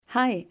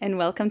Hi, and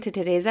welcome to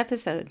today's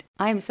episode.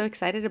 I am so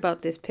excited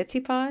about this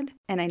Pitsy Pod,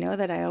 and I know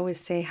that I always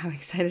say how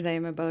excited I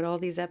am about all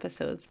these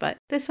episodes, but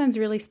this one's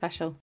really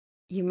special.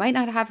 You might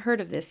not have heard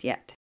of this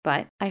yet,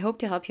 but I hope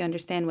to help you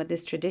understand what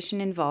this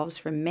tradition involves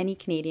for many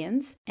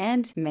Canadians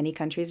and many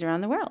countries around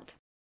the world.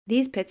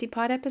 These Pitsy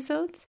Pod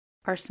episodes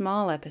are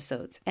small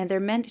episodes, and they're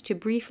meant to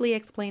briefly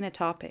explain a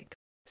topic.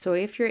 So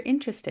if you're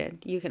interested,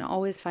 you can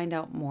always find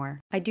out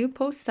more. I do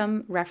post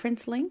some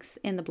reference links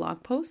in the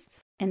blog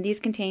posts, and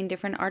these contain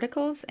different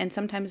articles and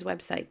sometimes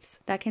websites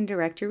that can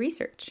direct your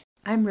research.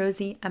 I'm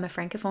Rosie, I'm a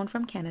Francophone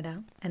from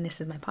Canada, and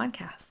this is my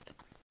podcast.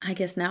 I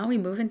guess now we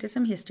move into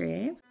some history,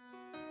 eh?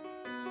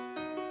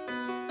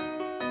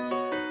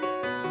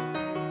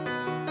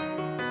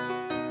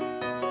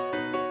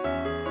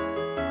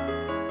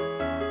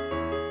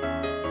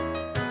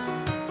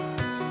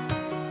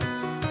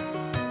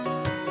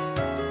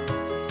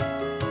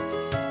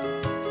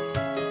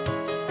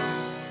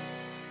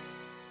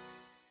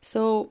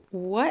 So,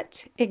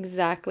 what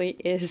exactly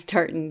is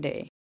Tartan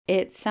Day?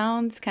 It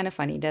sounds kind of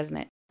funny, doesn't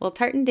it? Well,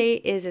 Tartan Day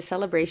is a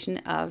celebration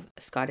of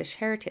Scottish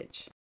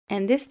heritage.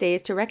 And this day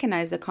is to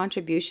recognize the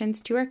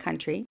contributions to our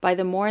country by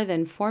the more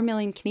than 4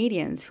 million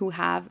Canadians who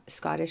have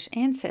Scottish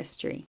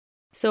ancestry.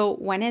 So,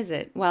 when is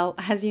it? Well,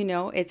 as you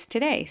know, it's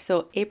today,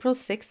 so April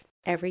 6th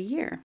every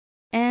year.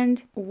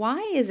 And why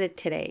is it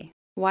today?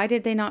 Why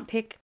did they not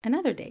pick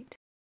another date?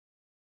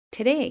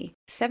 Today,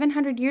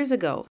 700 years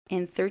ago,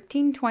 in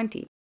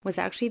 1320, was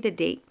actually the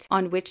date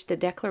on which the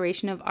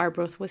Declaration of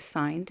Arbroath was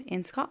signed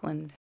in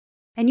Scotland.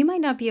 And you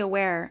might not be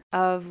aware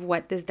of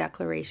what this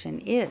declaration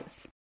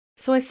is.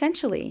 So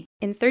essentially,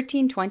 in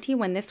 1320,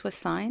 when this was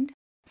signed,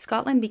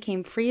 Scotland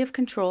became free of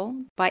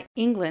control by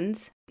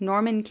England's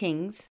Norman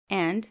kings,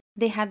 and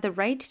they had the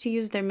right to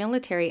use their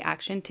military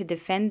action to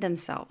defend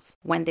themselves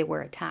when they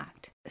were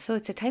attacked. So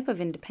it's a type of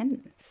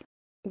independence.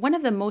 One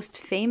of the most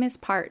famous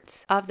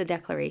parts of the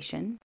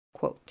declaration,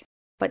 quote,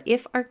 "But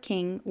if our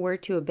king were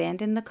to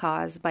abandon the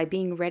cause by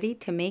being ready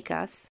to make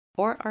us,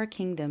 or our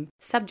kingdom,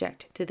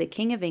 subject to the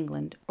King of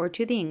England or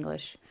to the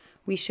English,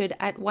 we should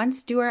at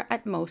once do our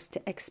utmost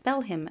to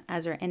expel him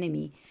as our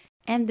enemy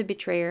and the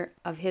betrayer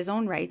of his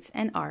own rights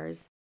and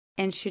ours,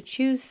 and should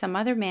choose some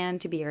other man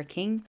to be our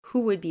king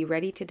who would be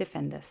ready to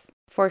defend us.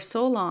 For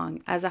so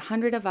long as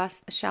 100 of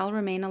us shall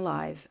remain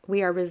alive,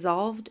 we are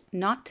resolved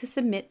not to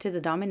submit to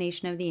the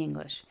domination of the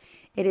English.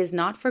 It is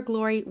not for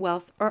glory,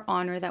 wealth, or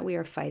honor that we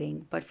are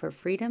fighting, but for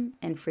freedom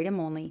and freedom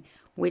only,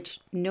 which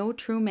no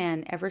true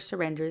man ever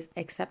surrenders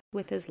except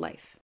with his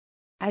life."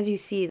 As you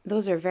see,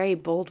 those are very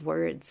bold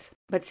words.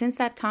 But since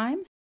that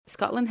time,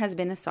 Scotland has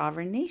been a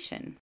sovereign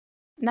nation.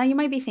 Now you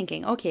might be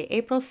thinking, okay,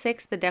 April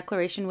 6th, the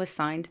declaration was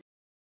signed,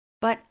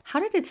 but how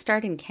did it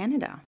start in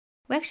Canada?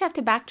 We actually have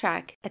to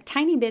backtrack a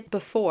tiny bit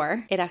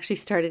before it actually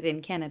started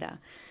in Canada.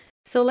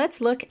 So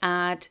let's look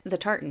at the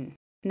tartan.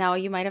 Now,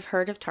 you might have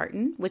heard of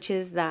tartan, which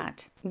is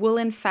that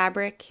woolen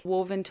fabric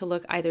woven to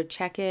look either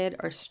checkered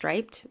or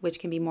striped, which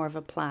can be more of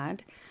a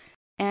plaid.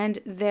 And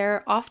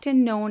they're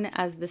often known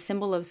as the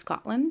symbol of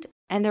Scotland,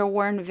 and they're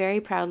worn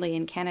very proudly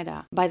in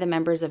Canada by the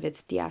members of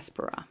its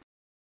diaspora.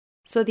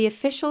 So the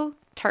official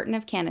tartan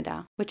of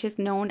Canada, which is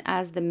known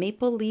as the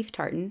Maple Leaf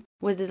Tartan,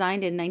 was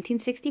designed in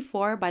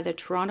 1964 by the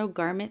Toronto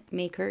garment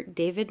maker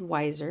David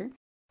Weiser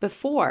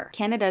before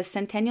Canada's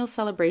centennial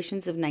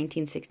celebrations of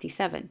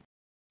 1967.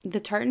 The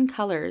tartan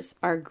colors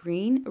are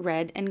green,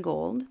 red, and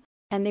gold,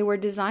 and they were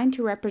designed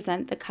to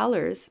represent the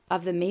colors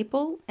of the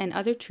maple and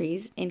other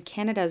trees in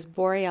Canada's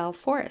boreal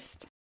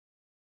forest.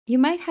 You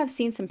might have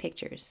seen some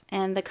pictures,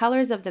 and the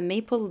colors of the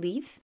maple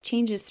leaf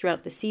changes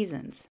throughout the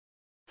seasons.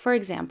 For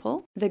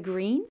example, the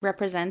green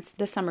represents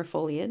the summer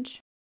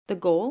foliage, the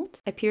gold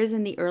appears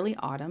in the early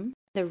autumn,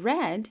 the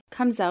red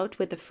comes out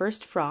with the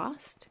first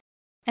frost,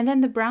 and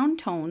then the brown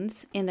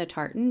tones in the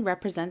tartan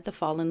represent the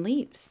fallen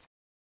leaves.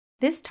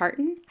 This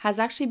tartan has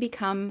actually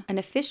become an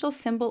official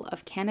symbol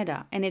of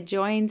Canada, and it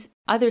joins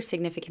other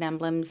significant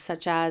emblems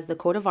such as the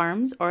coat of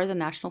arms or the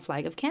national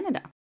flag of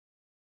Canada.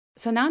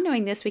 So now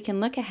knowing this, we can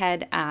look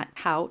ahead at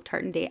how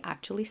Tartan Day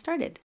actually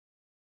started.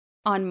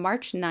 On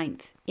March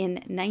 9th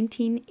in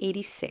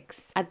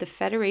 1986, at the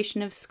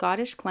Federation of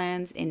Scottish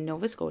Clans in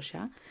Nova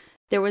Scotia,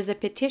 there was a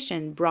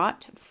petition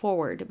brought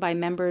forward by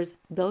members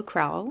Bill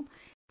Crowell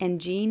and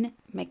Jean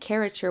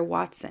McCarricher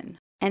Watson,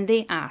 and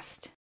they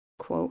asked,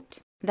 quote,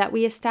 "that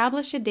we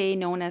establish a day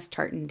known as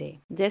Tartan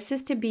Day. This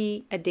is to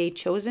be a day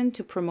chosen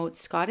to promote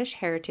Scottish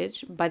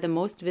heritage by the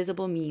most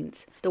visible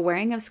means, the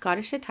wearing of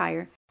Scottish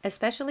attire,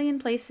 especially in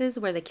places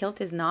where the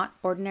kilt is not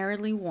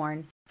ordinarily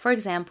worn, for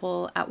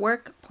example, at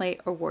work, play,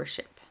 or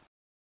worship."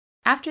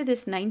 After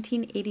this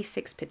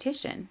 1986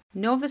 petition,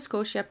 Nova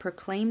Scotia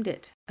proclaimed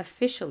it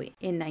officially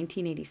in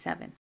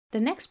 1987.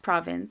 The next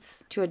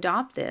province to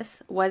adopt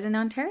this was in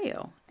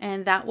Ontario,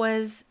 and that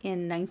was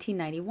in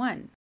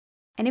 1991.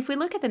 And if we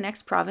look at the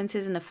next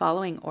provinces in the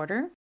following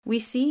order, we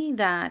see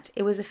that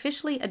it was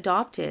officially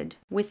adopted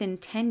within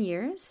 10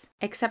 years,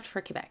 except for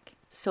Quebec.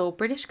 So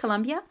British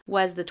Columbia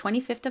was the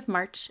 25th of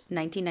March,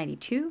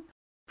 1992.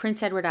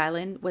 Prince Edward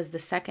Island was the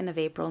 2nd of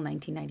April,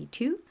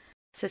 1992.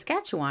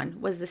 Saskatchewan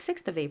was the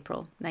 6th of April,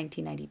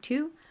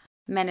 1992.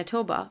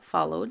 Manitoba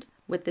followed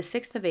with the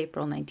 6th of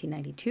April,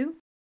 1992.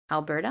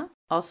 Alberta,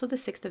 also the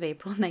 6th of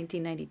April,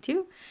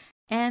 1992.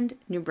 And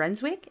New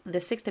Brunswick, the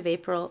 6th of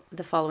April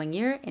the following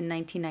year in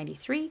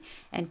 1993.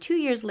 And 2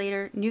 years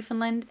later,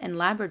 Newfoundland and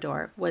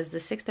Labrador was the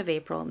 6th of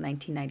April,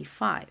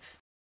 1995.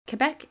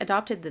 Quebec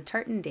adopted the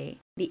Tartan Day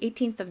the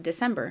 18th of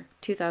December,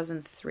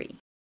 2003.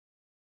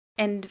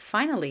 And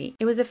finally,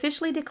 it was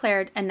officially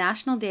declared a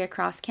national day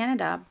across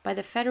Canada by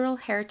the Federal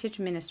Heritage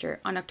Minister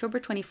on October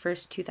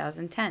 21st,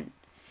 2010.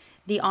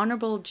 The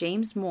Honourable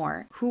James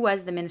Moore, who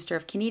was the Minister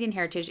of Canadian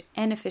Heritage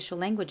and Official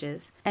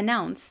Languages,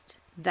 announced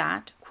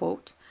that,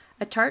 quote,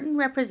 "A tartan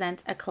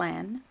represents a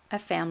clan, a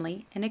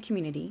family, and a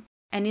community,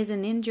 and is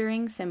an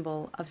enduring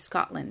symbol of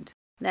Scotland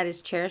that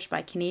is cherished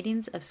by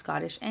Canadians of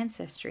Scottish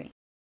ancestry.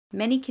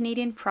 Many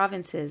Canadian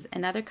provinces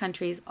and other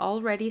countries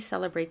already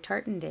celebrate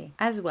Tartan Day.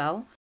 As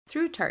well,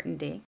 through Tartan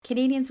Day,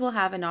 Canadians will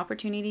have an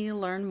opportunity to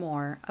learn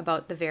more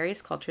about the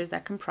various cultures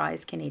that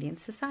comprise Canadian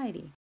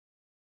society."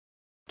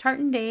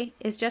 Tartan Day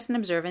is just an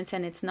observance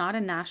and it's not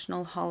a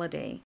national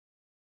holiday.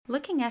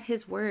 Looking at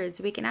his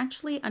words, we can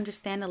actually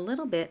understand a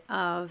little bit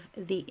of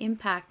the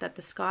impact that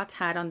the Scots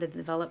had on the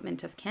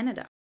development of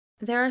Canada.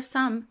 There are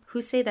some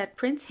who say that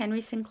Prince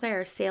Henry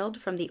Sinclair sailed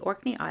from the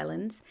Orkney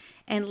Islands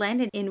and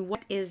landed in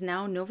what is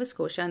now Nova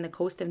Scotia on the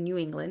coast of New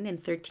England in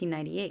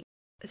 1398.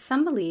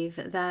 Some believe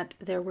that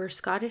there were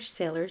Scottish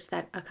sailors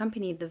that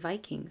accompanied the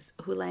Vikings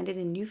who landed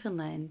in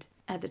Newfoundland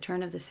at the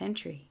turn of the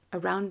century,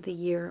 around the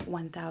year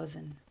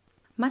 1000.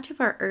 Much of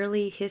our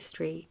early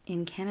history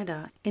in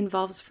Canada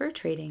involves fur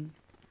trading.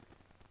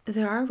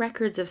 There are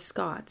records of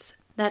Scots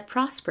that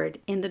prospered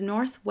in the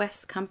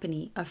Northwest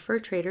Company of fur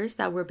traders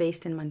that were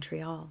based in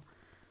Montreal.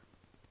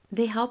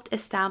 They helped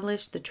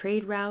establish the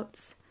trade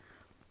routes,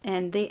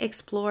 and they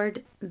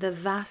explored the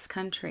vast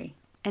country,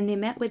 and they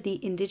met with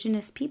the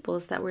indigenous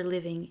peoples that were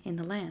living in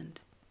the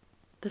land.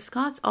 The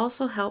Scots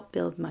also helped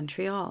build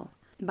Montreal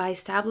by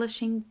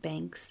establishing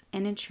banks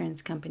and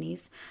insurance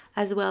companies,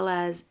 as well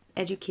as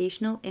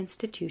educational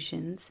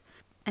institutions,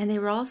 and they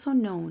were also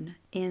known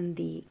in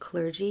the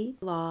clergy,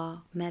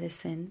 law,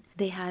 medicine.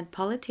 They had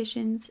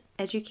politicians,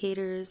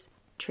 educators,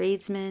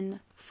 tradesmen,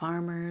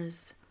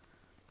 farmers.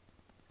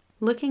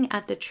 Looking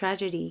at the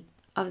tragedy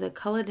of the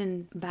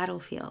Culloden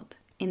battlefield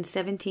in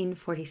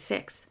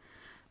 1746,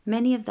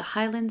 many of the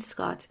Highland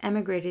Scots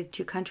emigrated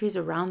to countries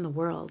around the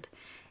world,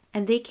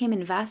 and they came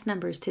in vast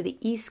numbers to the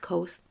east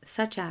coast,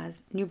 such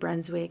as New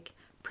Brunswick,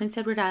 Prince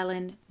Edward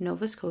Island,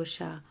 Nova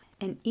Scotia,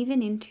 and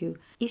even into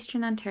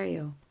eastern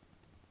Ontario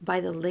by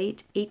the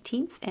late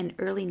 18th and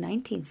early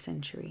 19th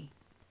century.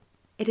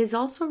 It is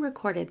also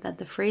recorded that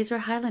the Fraser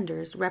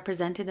Highlanders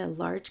represented a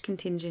large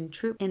contingent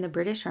troop in the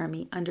British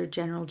Army under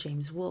General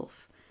James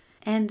Wolfe,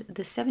 and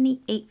the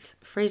 78th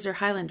Fraser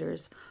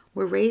Highlanders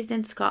were raised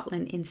in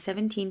Scotland in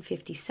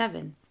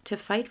 1757 to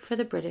fight for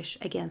the British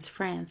against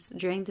France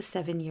during the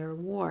 7-Year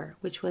War,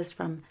 which was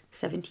from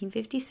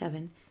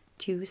 1757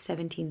 to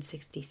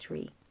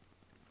 1763.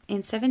 In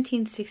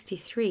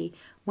 1763,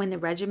 when the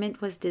regiment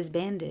was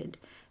disbanded,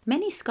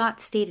 many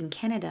Scots stayed in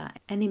Canada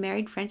and they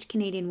married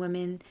French-Canadian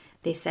women.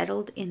 They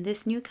settled in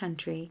this new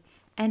country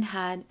and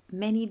had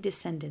many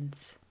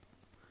descendants.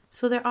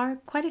 So there are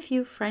quite a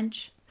few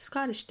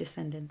French-Scottish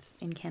descendants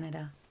in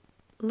Canada.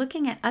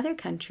 Looking at other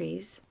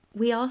countries,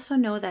 we also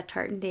know that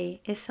Tartan Day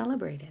is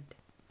celebrated.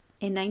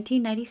 In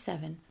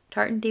 1997,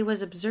 Tartan Day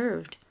was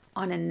observed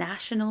on a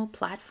national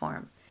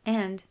platform,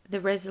 and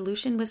the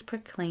resolution was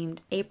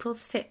proclaimed April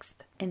 6th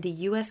in the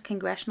U.S.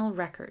 Congressional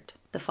Record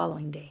the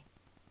following day.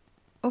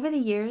 Over the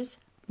years,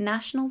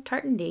 National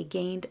Tartan Day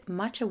gained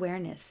much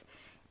awareness,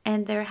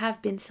 and there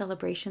have been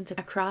celebrations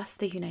across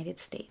the United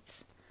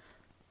States.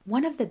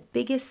 One of the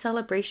biggest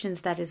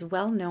celebrations that is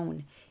well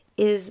known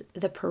is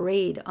the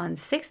parade on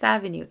 6th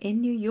Avenue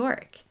in New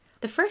York.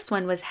 The first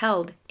one was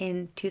held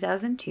in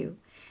 2002,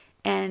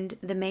 and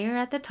the mayor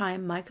at the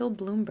time, Michael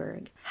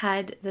Bloomberg,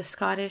 had the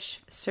Scottish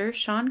Sir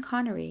Sean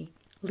Connery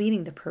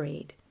leading the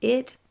parade.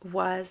 It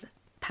was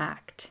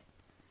packed,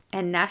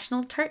 and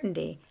National Tartan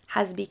Day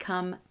has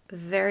become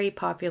very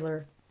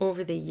popular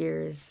over the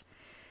years.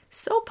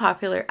 So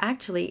popular,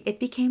 actually, it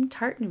became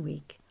Tartan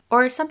Week,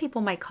 or some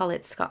people might call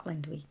it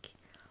Scotland Week.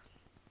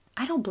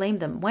 I don't blame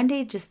them. One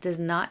day just does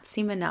not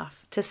seem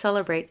enough to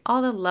celebrate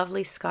all the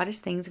lovely Scottish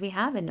things we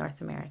have in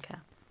North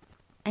America.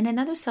 And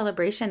another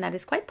celebration that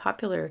is quite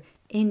popular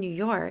in New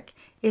York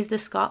is the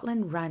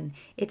Scotland Run.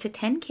 It's a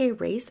 10K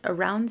race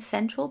around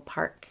Central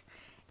Park,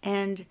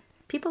 and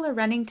people are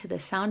running to the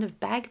sound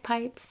of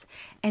bagpipes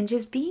and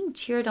just being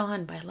cheered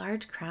on by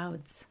large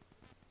crowds.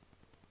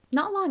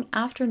 Not long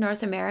after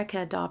North America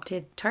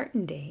adopted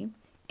Tartan Day,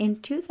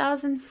 in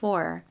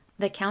 2004,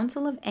 the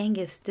Council of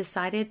Angus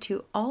decided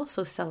to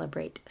also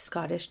celebrate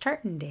Scottish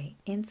Tartan Day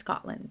in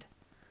Scotland.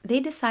 They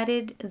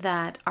decided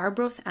that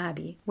Arbroath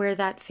Abbey, where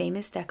that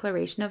famous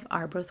Declaration of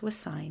Arbroath was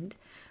signed,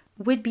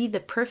 would be the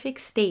perfect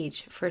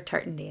stage for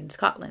Tartan Day in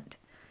Scotland.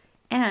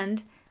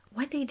 And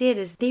what they did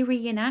is they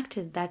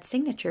reenacted that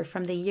signature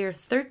from the year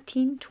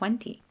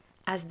 1320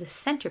 as the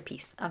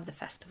centerpiece of the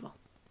festival.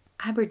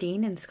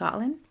 Aberdeen in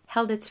Scotland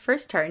held its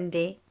first Tartan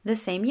Day the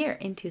same year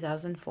in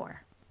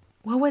 2004.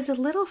 What was a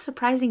little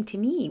surprising to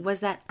me was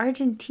that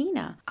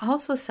Argentina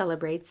also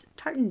celebrates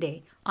Tartan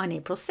Day on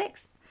April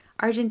 6th.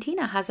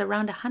 Argentina has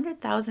around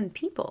 100,000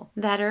 people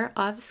that are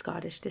of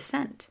Scottish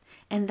descent,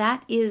 and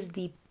that is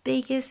the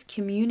biggest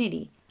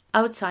community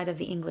outside of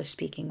the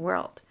English-speaking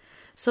world.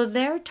 So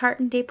their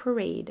Tartan Day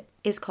parade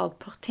is called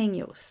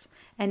Porteños,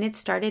 and it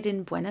started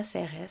in Buenos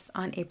Aires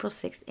on April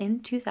 6th in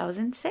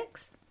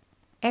 2006.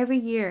 Every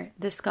year,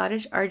 the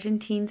Scottish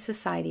Argentine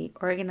Society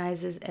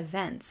organizes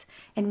events,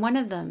 and one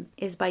of them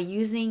is by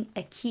using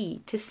a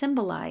key to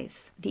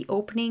symbolize the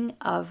opening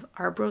of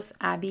Arbroath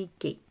Abbey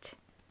Gate.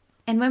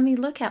 And when we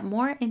look at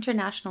more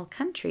international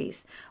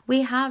countries,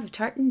 we have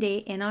Tartan Day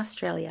in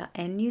Australia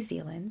and New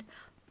Zealand,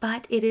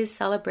 but it is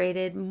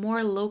celebrated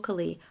more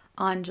locally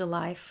on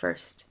July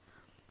 1st.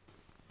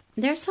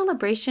 Their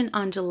celebration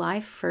on July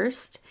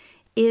 1st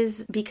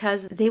is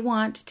because they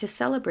want to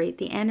celebrate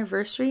the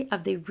anniversary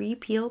of the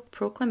Repeal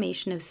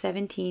Proclamation of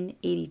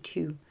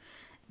 1782.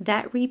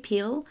 That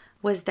repeal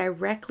was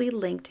directly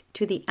linked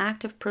to the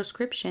Act of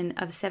Proscription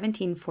of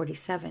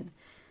 1747.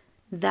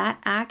 That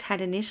act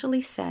had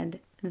initially said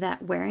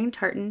that wearing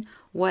tartan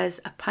was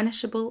a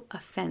punishable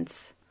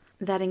offense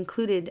that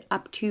included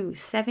up to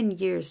 7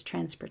 years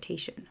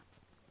transportation.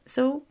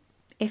 So,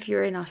 if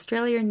you're in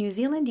Australia or New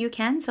Zealand, you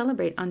can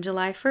celebrate on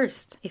July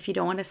 1st if you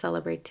don't want to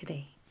celebrate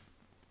today.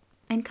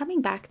 And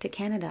coming back to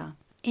Canada,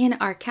 in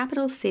our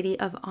capital city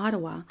of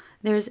Ottawa,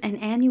 there's an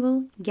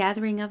annual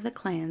Gathering of the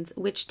Clans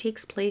which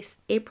takes place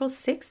April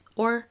 6th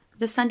or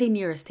the Sunday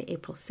nearest to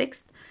April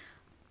 6th.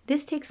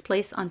 This takes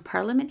place on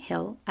Parliament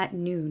Hill at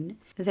noon.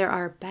 There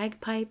are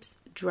bagpipes,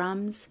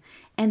 drums,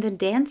 and the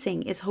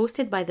dancing is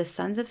hosted by the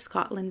Sons of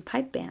Scotland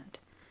Pipe Band.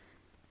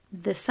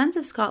 The Sons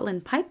of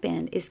Scotland Pipe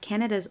Band is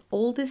Canada's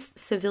oldest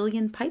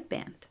civilian pipe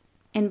band.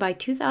 And by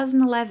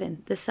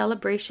 2011, the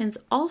celebrations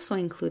also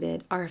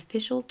included our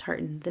official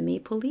tartan, the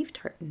Maple Leaf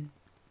Tartan.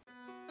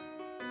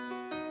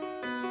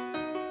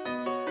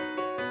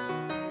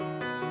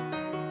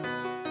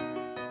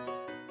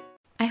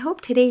 I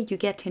hope today you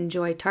get to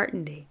enjoy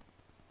Tartan Day.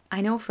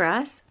 I know for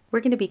us, we're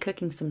going to be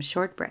cooking some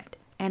shortbread,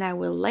 and I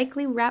will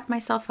likely wrap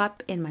myself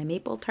up in my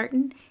maple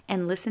tartan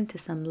and listen to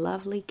some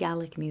lovely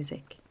Gaelic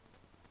music.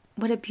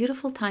 What a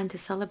beautiful time to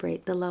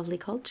celebrate the lovely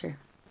culture.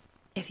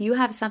 If you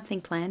have something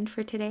planned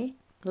for today,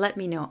 let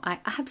me know. I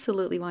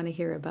absolutely want to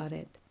hear about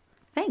it.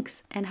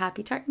 Thanks, and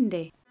happy Tartan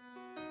Day.